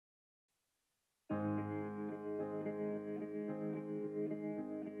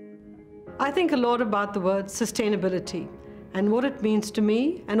I think a lot about the word sustainability and what it means to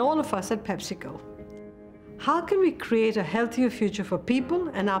me and all of us at PepsiCo. How can we create a healthier future for people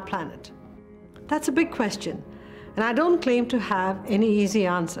and our planet? That's a big question, and I don't claim to have any easy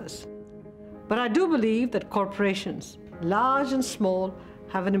answers. But I do believe that corporations, large and small,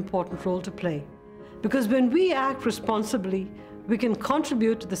 have an important role to play. Because when we act responsibly, we can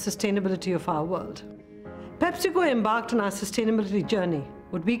contribute to the sustainability of our world. PepsiCo embarked on our sustainability journey,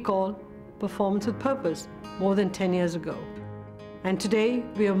 what we call Performance with Purpose, more than 10 years ago. And today,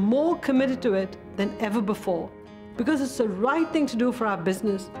 we are more committed to it than ever before, because it's the right thing to do for our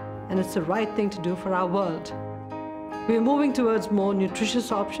business and it's the right thing to do for our world. We are moving towards more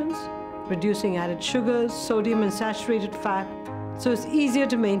nutritious options, reducing added sugars, sodium and saturated fat, so it's easier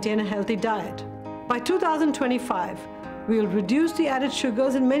to maintain a healthy diet. By 2025, we will reduce the added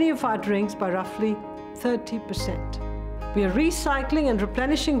sugars in many of our drinks by roughly 30%. We are recycling and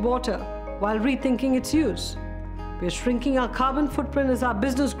replenishing water while rethinking its use. We are shrinking our carbon footprint as our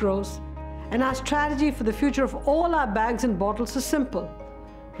business grows, and our strategy for the future of all our bags and bottles is simple: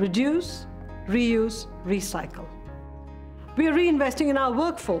 reduce, reuse, recycle. We are reinvesting in our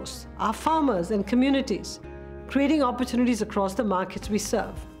workforce, our farmers and communities, creating opportunities across the markets we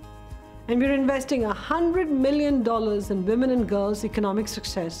serve. And we're investing $100 million in women and girls' economic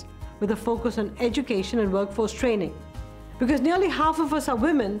success with a focus on education and workforce training. Because nearly half of us are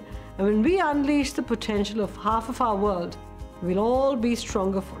women, and when we unleash the potential of half of our world, we'll all be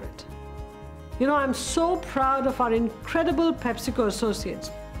stronger for it. You know, I'm so proud of our incredible PepsiCo associates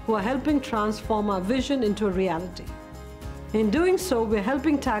who are helping transform our vision into a reality. In doing so, we're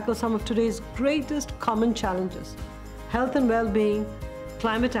helping tackle some of today's greatest common challenges: health and well-being,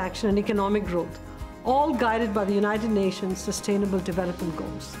 climate action, and economic growth, all guided by the United Nations Sustainable Development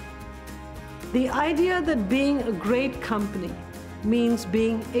Goals. The idea that being a great company means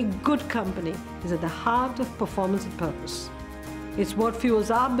being a good company is at the heart of Performance with Purpose. It's what fuels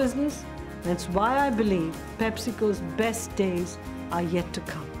our business, and it's why I believe PepsiCo's best days are yet to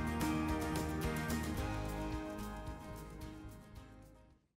come.